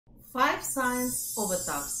5 signs of a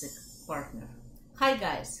toxic partner. Hi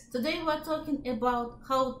guys, today we're talking about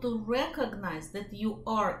how to recognize that you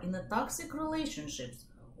are in a toxic relationship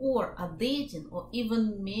or are dating or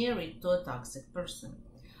even married to a toxic person.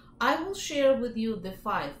 I will share with you the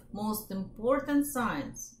 5 most important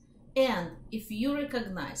signs, and if you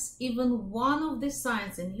recognize even one of these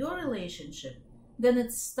signs in your relationship, then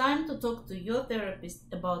it's time to talk to your therapist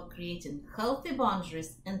about creating healthy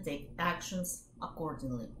boundaries and take actions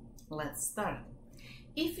accordingly. Let's start.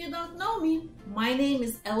 If you don't know me, my name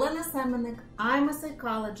is Elena Semenek. I'm a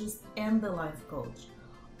psychologist and a life coach.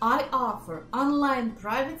 I offer online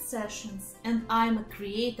private sessions and I'm a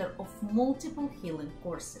creator of multiple healing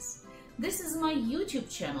courses. This is my YouTube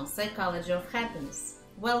channel, Psychology of Happiness.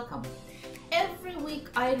 Welcome. Every week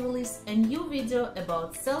I release a new video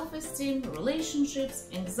about self-esteem, relationships,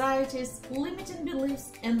 anxieties, limiting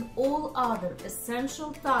beliefs, and all other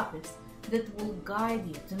essential topics that will guide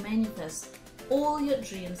you to manifest all your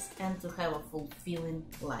dreams and to have a fulfilling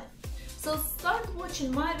life. So start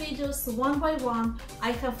watching my videos one by one.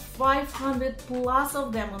 I have 500 plus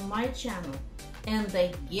of them on my channel, and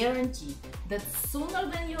I guarantee that sooner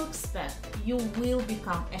than you expect, you will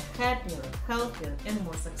become a happier, healthier, and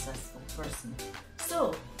more successful person.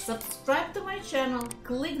 So subscribe to my channel,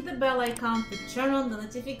 click the bell icon to turn on the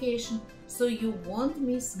notification so you won't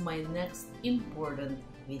miss my next important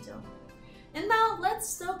video. And now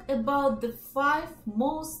let's talk about the 5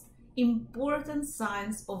 most important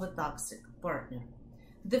signs of a toxic partner.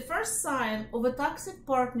 The first sign of a toxic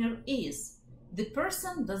partner is the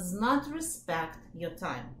person does not respect your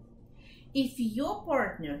time. If your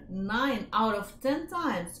partner 9 out of 10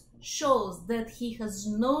 times shows that he has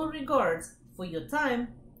no regards for your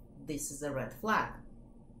time, this is a red flag.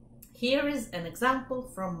 Here is an example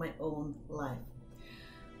from my own life.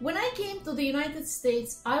 When I came to the United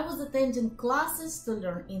States, I was attending classes to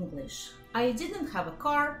learn English. I didn't have a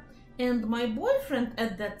car, and my boyfriend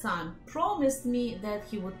at that time promised me that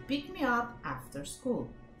he would pick me up after school.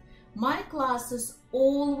 My classes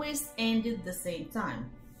always ended the same time,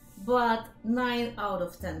 but 9 out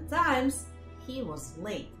of 10 times he was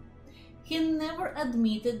late. He never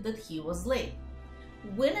admitted that he was late.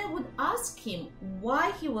 When I would ask him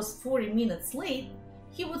why he was 40 minutes late,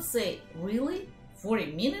 he would say, "Really?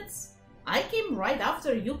 40 minutes? I came right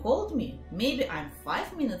after you called me. Maybe I'm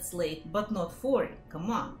 5 minutes late, but not 40.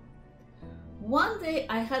 Come on." One day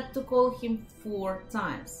I had to call him 4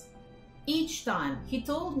 times. Each time he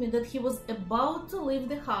told me that he was about to leave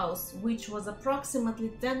the house, which was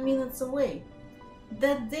approximately 10 minutes away.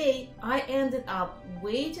 That day I ended up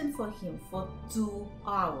waiting for him for 2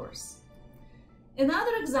 hours.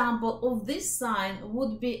 Another example of this sign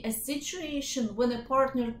would be a situation when a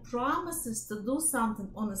partner promises to do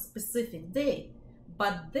something on a specific day,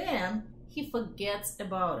 but then he forgets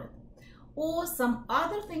about it. Or some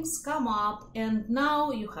other things come up and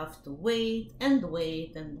now you have to wait and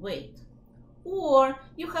wait and wait. Or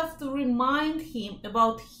you have to remind him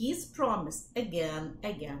about his promise again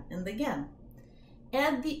and again.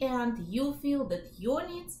 At the end, you feel that your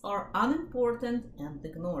needs are unimportant and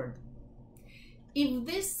ignored. If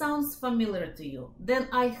this sounds familiar to you, then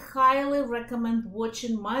I highly recommend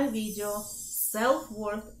watching my video,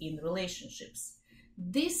 Self-Worth in Relationships.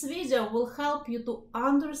 This video will help you to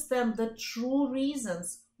understand the true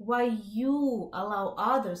reasons why you allow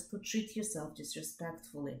others to treat yourself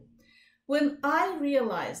disrespectfully. When I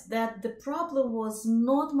realized that the problem was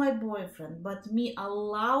not my boyfriend, but me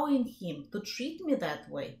allowing him to treat me that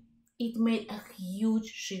way, it made a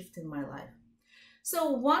huge shift in my life.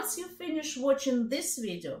 So once you finish watching this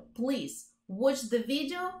video, please watch the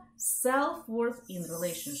video Self-Worth in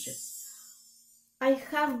Relationships. I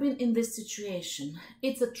have been in this situation.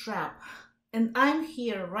 It's a trap. And I'm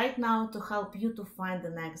here right now to help you to find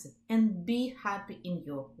an exit and be happy in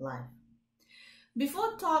your life.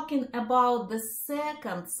 Before talking about the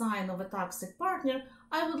second sign of a toxic partner,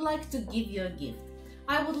 I would like to give you a gift.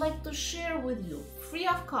 I would like to share with you, free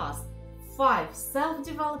of cost, 5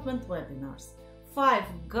 self-development webinars,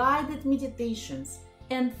 5 guided meditations,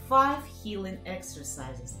 and 5 healing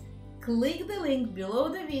exercises. Click the link below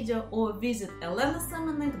the video or visit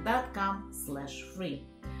elenasemenek.com/free.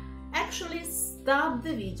 Actually, stop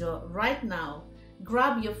the video right now.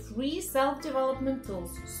 Grab your free self-development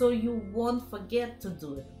tools so you won't forget to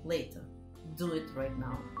do it later. Do it right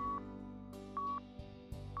now.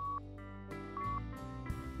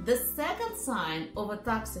 The second sign of a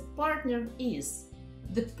toxic partner is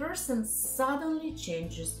the person suddenly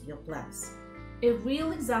changes your plans. A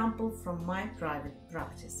real example from my private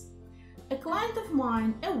practice. A client of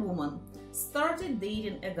mine, a woman, started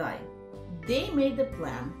dating a guy. They made a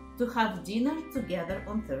plan to have dinner together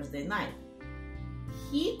on Thursday night.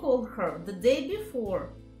 He called her the day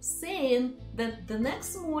before, saying that the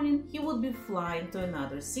next morning he would be flying to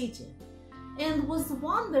another city, and was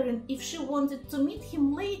wondering if she wanted to meet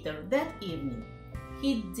him later that evening.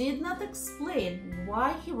 He did not explain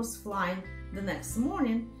why he was flying the next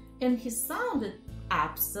morning, and he sounded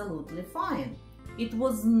absolutely fine. It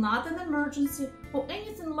was not an emergency or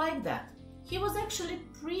anything like that. He was actually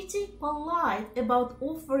pretty polite about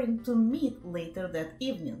offering to meet later that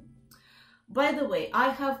evening. By the way, I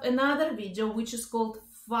have another video which is called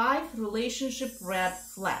 5 Relationship Red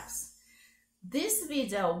Flags. This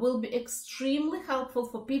video will be extremely helpful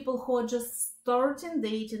for people who are just starting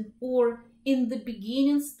dating or in the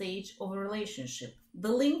beginning stage of a relationship.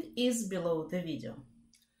 The link is below the video.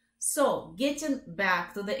 So, getting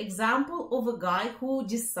back to the example of a guy who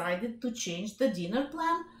decided to change the dinner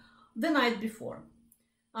plan the night before.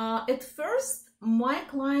 At first, my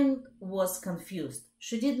client was confused.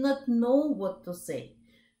 She did not know what to say.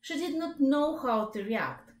 She did not know how to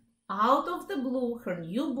react. Out of the blue, her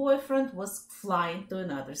new boyfriend was flying to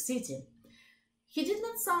another city. He did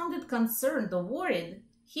not sound concerned or worried.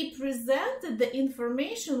 He presented the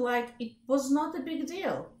information like it was not a big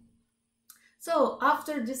deal. So,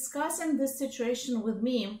 after discussing this situation with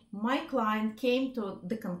me, my client came to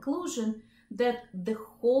the conclusion that the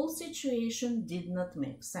whole situation did not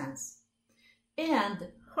make sense. And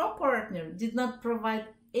her partner did not provide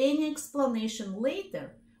any explanation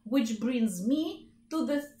later, which brings me to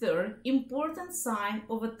the third important sign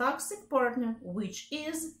of a toxic partner, which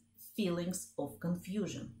is feelings of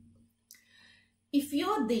confusion. If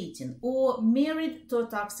you're dating or married to a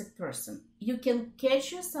toxic person, you can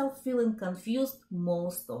catch yourself feeling confused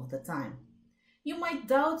most of the time. You might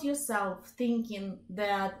doubt yourself, thinking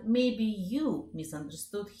that maybe you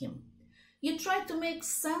misunderstood him. You try to make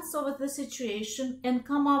sense of the situation and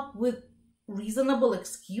come up with reasonable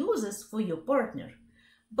excuses for your partner.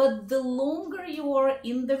 But the longer you are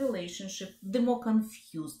in the relationship, the more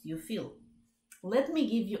confused you feel. Let me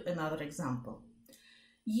give you another example.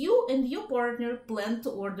 You and your partner plan to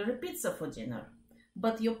order a pizza for dinner,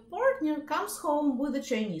 but your partner comes home with the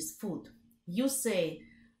Chinese food. You say,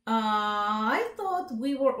 I thought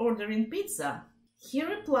we were ordering pizza. He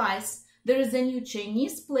replies, there is a new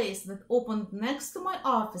Chinese place that opened next to my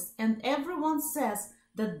office and everyone says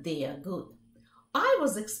that they are good. I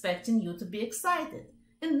was expecting you to be excited,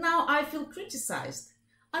 and now I feel criticized.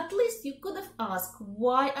 At least you could have asked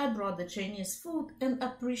why I brought the Chinese food and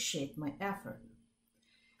appreciate my effort.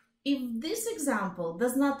 If this example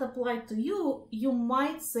does not apply to you, you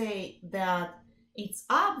might say that it's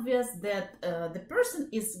obvious that the person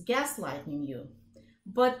is gaslighting you.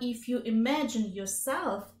 But if you imagine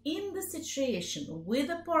yourself in the situation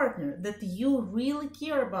with a partner that you really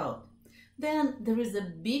care about, then there is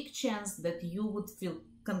a big chance that you would feel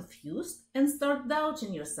confused and start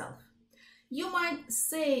doubting yourself. You might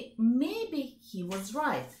say, maybe he was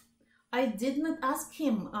right. I did not ask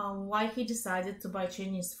him why he decided to buy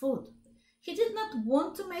Chinese food. He did not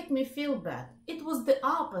want to make me feel bad. It was the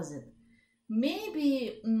opposite.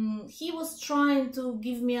 Maybe he was trying to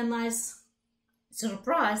give me a nice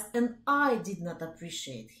surprise and I did not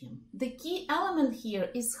appreciate him. The key element here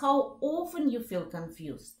is how often you feel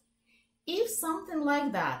confused. If something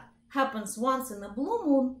like that happens once in a blue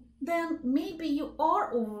moon, then maybe you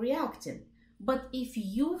are overreacting. But if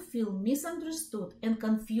you feel misunderstood and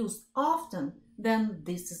confused often, then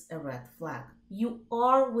this is a red flag. You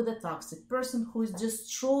are with a toxic person who is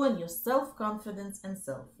destroying your self-confidence and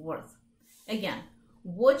self-worth. Again,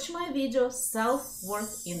 watch my video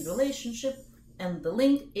Self-Worth in Relationship, and the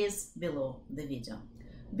link is below the video.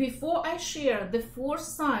 Before I share the fourth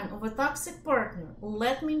sign of a toxic partner,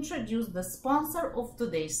 let me introduce the sponsor of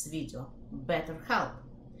today's video, BetterHelp.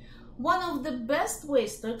 One of the best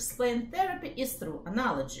ways to explain therapy is through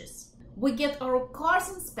analogies. We get our cars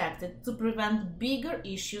inspected to prevent bigger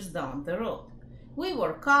issues down the road. We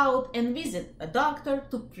work out and visit a doctor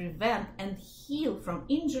to prevent and heal from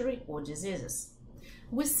injury or diseases.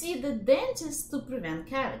 We see the dentist to prevent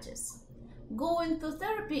cavities. Going to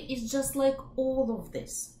therapy is just like all of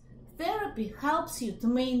this. Therapy helps you to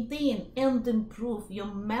maintain and improve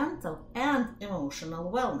your mental and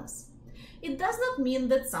emotional wellness. It does not mean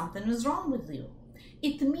that something is wrong with you.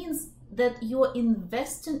 It means that you are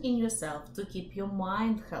investing in yourself to keep your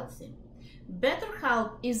mind healthy.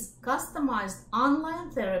 BetterHelp is customized online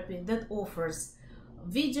therapy that offers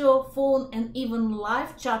video, phone, and even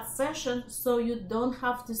live chat sessions, so you don't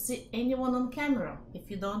have to see anyone on camera if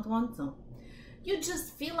you don't want to. You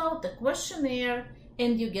just fill out the questionnaire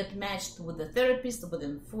and you get matched with the therapist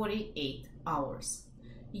within 48 hours.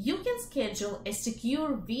 You can schedule a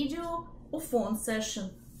secure video or phone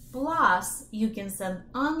session, plus you can send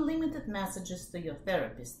unlimited messages to your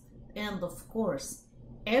therapist. And of course,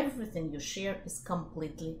 everything you share is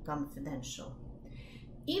completely confidential.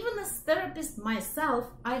 Even as a therapist myself,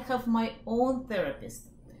 I have my own therapist.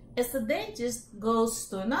 As a dentist goes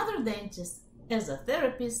to another dentist, as a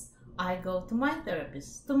therapist, I go to my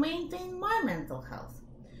therapist to maintain my mental health.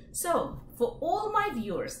 So, for all my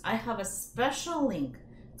viewers, I have a special link.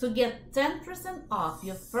 To get 10% off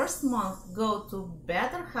your first month, go to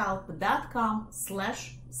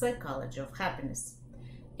betterhelp.com/psychology of happiness.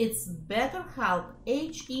 It's betterhelp,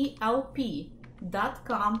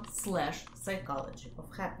 HELP.com/psychology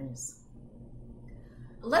of happiness.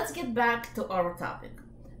 Let's get back to our topic.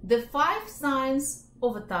 The 5 signs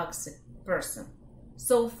of a toxic person.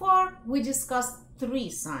 So far, we discussed 3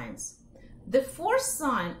 signs. The 4th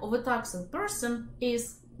sign of a toxic person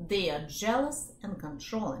is they are jealous and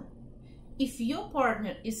controlling. If your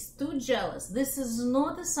partner is too jealous, this is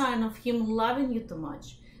not a sign of him loving you too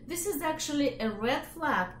much. This is actually a red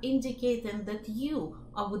flag indicating that you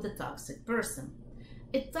are with a toxic person.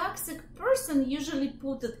 A toxic person usually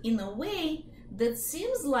put it in a way that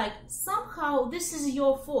seems like somehow this is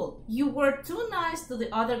your fault. You were too nice to the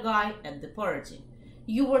other guy at the party.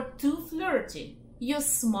 You were too flirty. You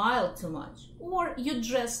smiled too much. Or you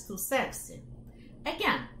dressed too sexy.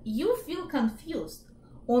 Again, you feel confused.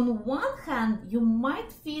 On one hand, you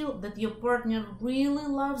might feel that your partner really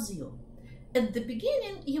loves you. At the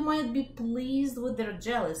beginning, you might be pleased with their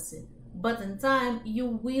jealousy, but in time, you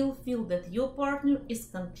will feel that your partner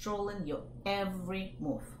is controlling your every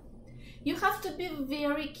move. You have to be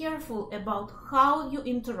very careful about how you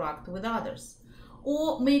interact with others.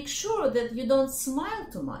 Or make sure that you don't smile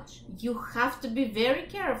too much. You have to be very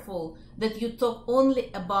careful that you talk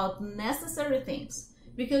only about necessary things,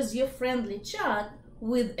 because your friendly chat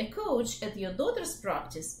with a coach at your daughter's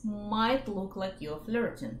practice might look like you're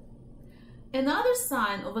flirting. Another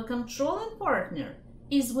sign of a controlling partner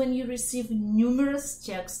is when you receive numerous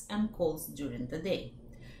texts and calls during the day.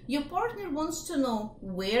 Your partner wants to know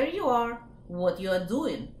where you are, what you are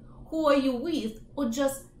doing, who are you with, or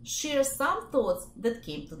just share some thoughts that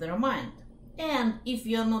came to their mind. And if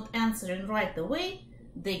you're not answering right away,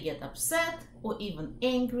 they get upset or even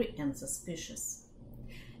angry and suspicious.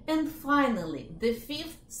 And finally, the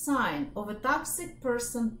 5th sign of a toxic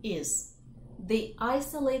person is they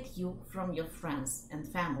isolate you from your friends and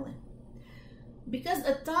family. Because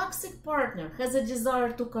a toxic partner has a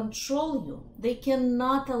desire to control you, they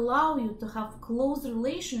cannot allow you to have close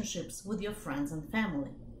relationships with your friends and family.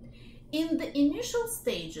 In the initial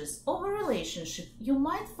stages of a relationship, you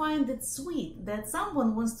might find it sweet that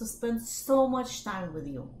someone wants to spend so much time with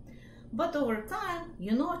you. But over time,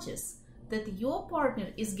 you notice that your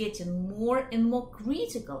partner is getting more and more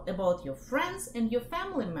critical about your friends and your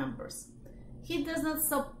family members. He does not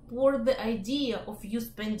support the idea of you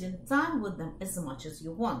spending time with them as much as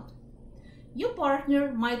you want. Your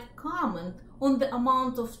partner might comment on the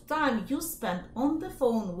amount of time you spend on the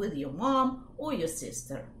phone with your mom or your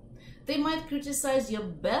sister. They might criticize your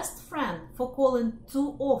best friend for calling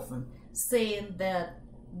too often, saying that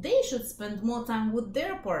they should spend more time with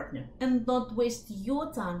their partner and not waste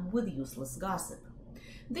your time with useless gossip.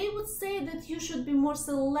 They would say that you should be more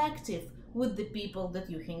selective with the people that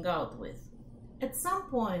you hang out with. At some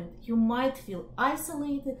point, you might feel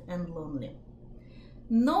isolated and lonely.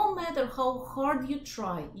 No matter how hard you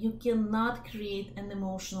try, you cannot create an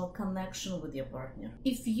emotional connection with your partner.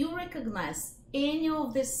 If you recognize any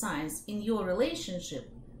of these signs in your relationship,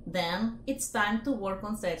 then it's time to work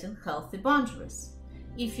on setting healthy boundaries.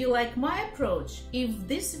 If you like my approach, if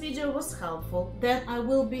this video was helpful, then I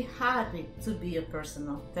will be happy to be a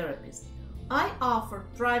personal therapist. I offer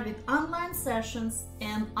private online sessions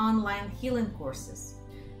and online healing courses.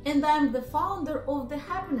 And I'm the founder of the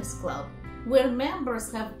Happiness Club, where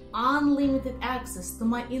members have unlimited access to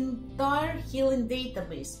my entire healing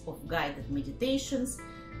database of guided meditations,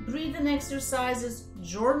 breathing exercises,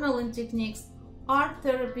 journaling techniques, art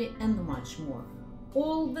therapy, and much more.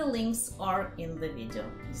 All the links are in the video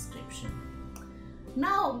description.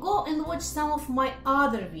 Now go and watch some of my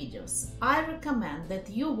other videos. I recommend that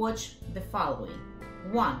you watch the following.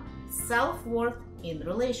 1. Self-worth in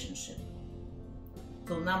relationship.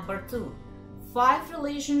 Number 2. 5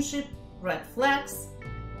 relationship red flags.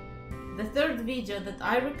 The 3rd video that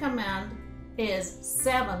I recommend is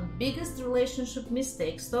 7 biggest relationship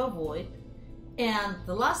mistakes to avoid. And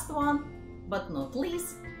the last one, but not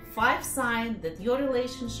least, 5 signs that your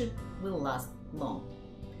relationship will last long.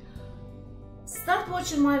 Start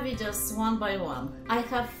watching my videos one by one. I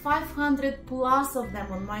have 500 plus of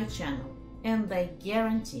them on my channel. and I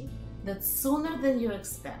guarantee that sooner than you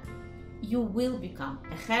expect, you will become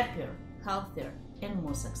a happier, healthier, and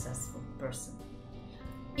more successful person.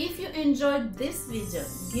 If you enjoyed this video,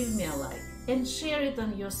 give me a like and share it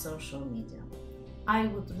on your social media. I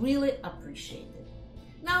would really appreciate it.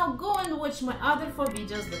 Now go and watch my other 4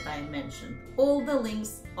 videos that I mentioned. All the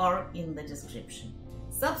links are in the description.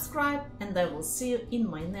 Subscribe and I will see you in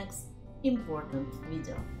my next important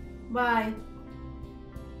video. Bye!